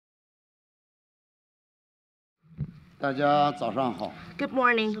Good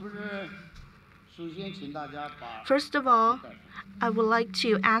morning. First of all, I would like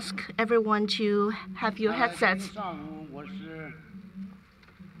to ask everyone to have your headsets.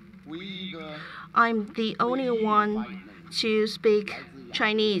 I'm the only one to speak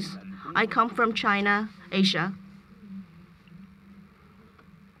Chinese. I come from China, Asia.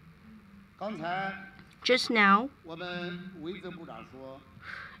 Just now,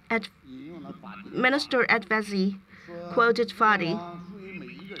 Minister Advasi quoted Fadi.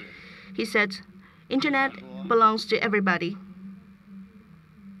 He said, "Internet belongs to everybody."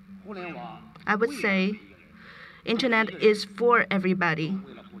 I would say, Internet is for everybody,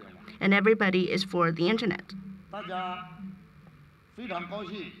 and everybody is for the Internet.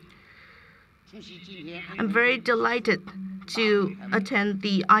 I'm very delighted to attend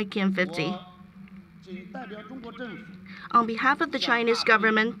the ICANN50. On behalf of the Chinese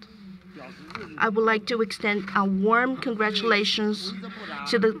government, I would like to extend our warm congratulations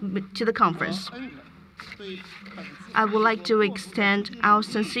to the conference. I would like to extend our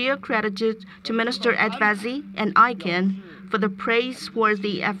sincere gratitude to Minister Advasi and ICANN for the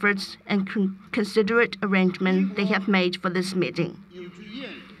praiseworthy efforts and considerate arrangement they have made for this meeting.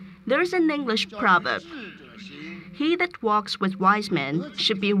 There is an English proverb, "He that walks with wise men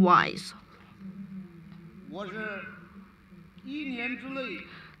should be wise."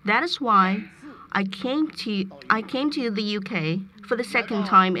 That is why I came to the UK for the second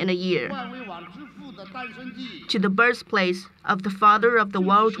time in a year, to the birthplace of the father of the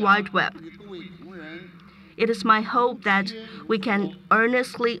World Wide Web. It is my hope that we can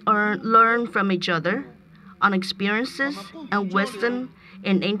earnestly learn from each other on experiences and wisdom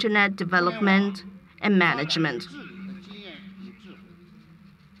in Internet development and management.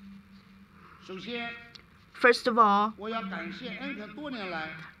 First of all,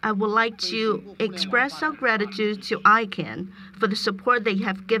 I would like to express our gratitude to ICANN for the support they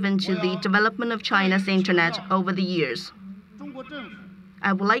have given to the development of China's Internet over the years.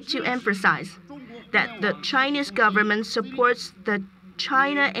 I would like to emphasize that the Chinese government supports the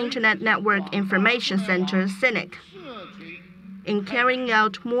China Internet Network Information Center, CINIC, in carrying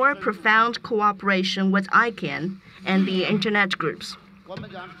out more profound cooperation with ICANN and the Internet groups.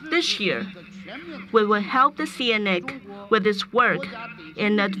 This year, we will help the CINIC with its work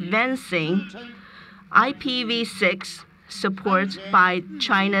in advancing IPv6 support by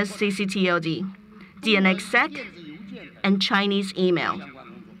China's CCTLD, DNSSEC, and Chinese email,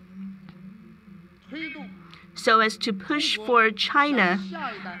 so as to push for China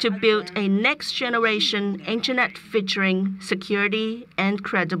to build a next-generation Internet featuring security and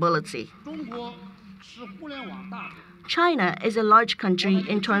credibility. China is a large country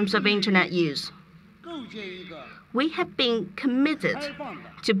in terms of Internet use. We have been committed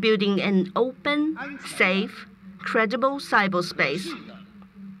to building an open, safe, credible cyberspace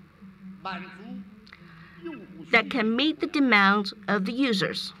that can meet the demands of the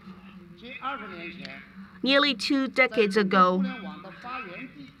users. Nearly 2 decades ago,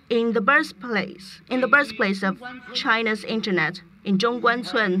 in the birthplace of China's Internet, in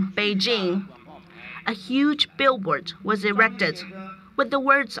Zhongguancun, Beijing, a huge billboard was erected with the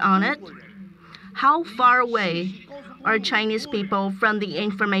words on it, "How far away are Chinese people from the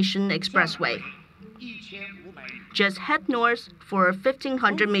information expressway? Just head north for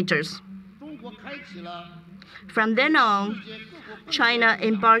 1,500 meters." From then on, China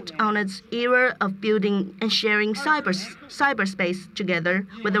embarked on its era of building and sharing cyberspace together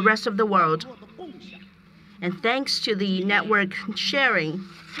with the rest of the world. And thanks to the network sharing,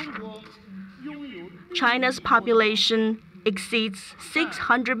 China's population exceeds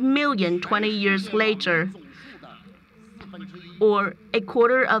 600 million 20 years later, or a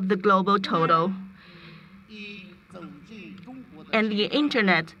quarter of the global total. And the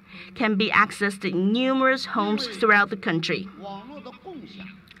Internet can be accessed in numerous homes throughout the country.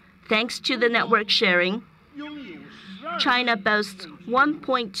 Thanks to the network sharing, China boasts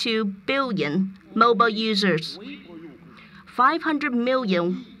 1.2 billion mobile users, 500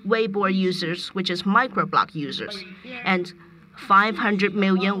 million Weibo users, which is microblog users, and 500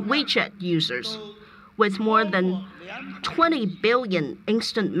 million WeChat users, with more than 20 billion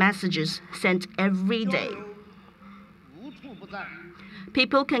instant messages sent every day.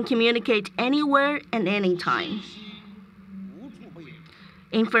 People can communicate anywhere and anytime.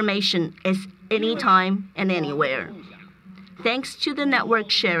 Information is anytime and anywhere. Thanks to the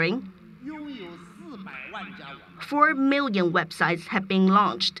network sharing, 4 million websites have been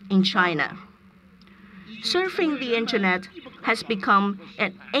launched in China. Surfing the Internet has become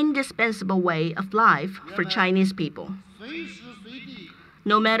an indispensable way of life for Chinese people.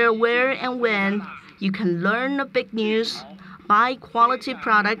 No matter where and when you can learn the big news, buy quality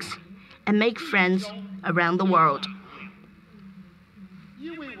products, and make friends around the world.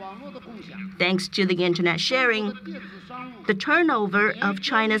 Thanks to the internet sharing, the turnover of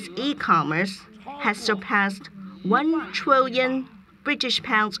China's e-commerce has surpassed 1 trillion British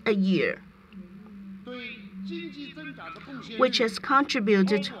pounds a year, which has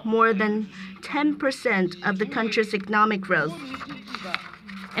contributed more than 10% of the country's economic growth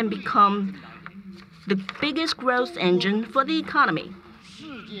and become the biggest growth engine for the economy.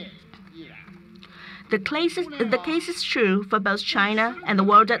 The case is true for both China and the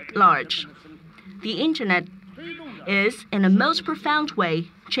world at large. The internet is, in the most profound way,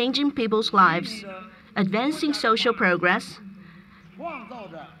 changing people's lives, advancing social progress,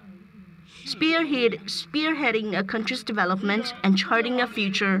 spearheading a country's development, and charting a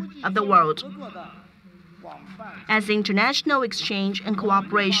future of the world. As international exchange and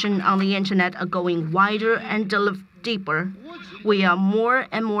cooperation on the internet are going wider and deeper, we are more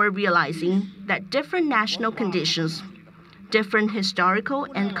and more realizing that different national conditions, different historical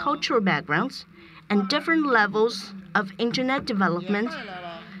and cultural backgrounds, and different levels of internet development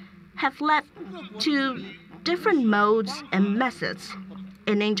have led to different modes and methods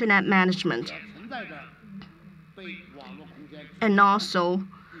in internet management, and also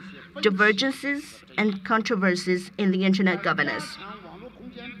divergences and controversies in the internet governance.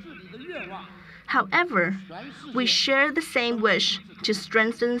 However, we share the same wish to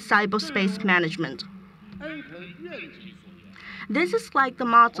strengthen cyberspace management. This is like the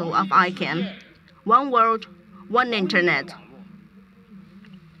motto of ICANN: one world, one internet.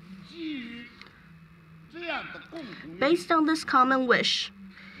 Based on this common wish,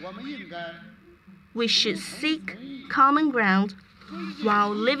 we should seek common ground while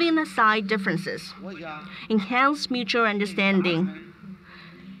leaving aside differences, enhance mutual understanding,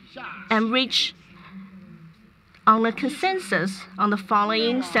 and reach on a consensus on the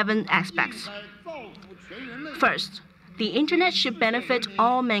following 7 aspects. First, the internet should benefit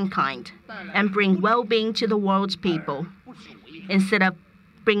all mankind and bring well-being to the world's people instead of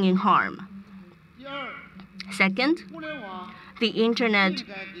bringing harm. Second, the internet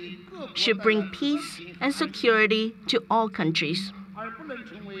should bring peace and security to all countries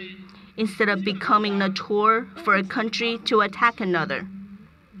instead of becoming a tool for a country to attack another.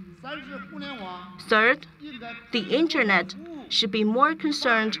 Third, the internet should be more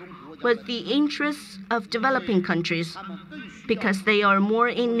concerned with the interests of developing countries because they are more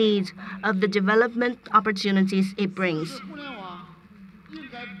in need of the development opportunities it brings.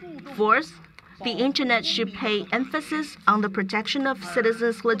 Fourth, the internet should pay emphasis on the protection of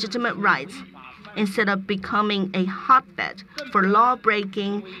citizens' legitimate rights instead of becoming a hotbed for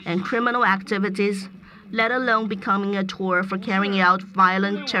law-breaking and criminal activities, let alone becoming a tool for carrying out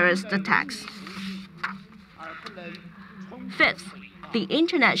violent terrorist attacks. Fifth, the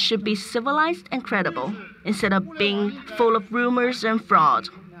internet should be civilized and credible instead of being full of rumors and fraud.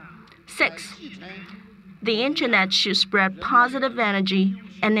 Sixth, the internet should spread positive energy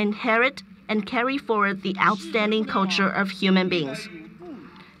and inherit and carry forward the outstanding culture of human beings.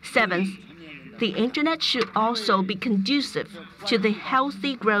 Seventh, the internet should also be conducive to the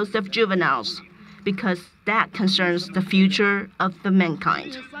healthy growth of juveniles, because that concerns the future of the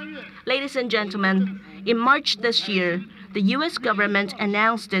mankind. Ladies and gentlemen, in March this year, the U.S. government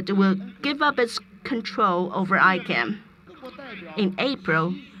announced it will give up its control over ICANN. In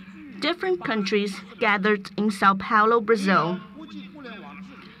April, different countries gathered in Sao Paulo, Brazil,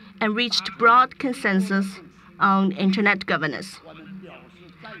 and reached broad consensus on internet governance,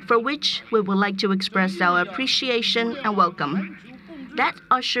 for which we would like to express our appreciation and welcome. That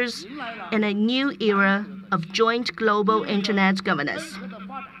ushers in a new era of joint global internet governance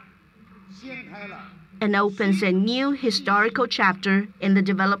and opens a new historical chapter in the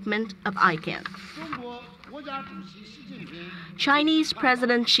development of ICANN. Chinese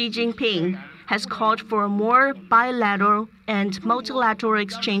President Xi Jinping has called for more bilateral and multilateral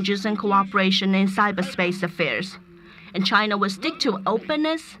exchanges and cooperation in cyberspace affairs, and China will stick to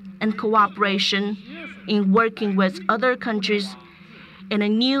openness and cooperation in working with other countries in a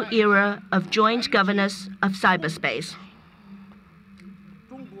new era of joint governance of cyberspace.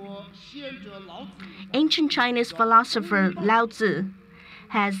 Ancient Chinese philosopher Lao Tzu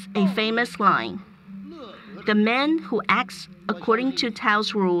has a famous line: "The man who acts according to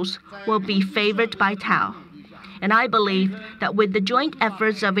Tao's rules will be favored by Tao." And I believe that with the joint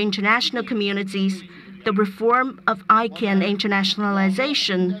efforts of international communities, the reform of ICANN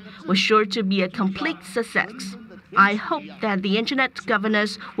internationalization was sure to be a complete success. I hope that the internet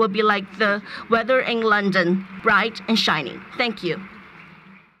governance will be like the weather in London, bright and shining. Thank you.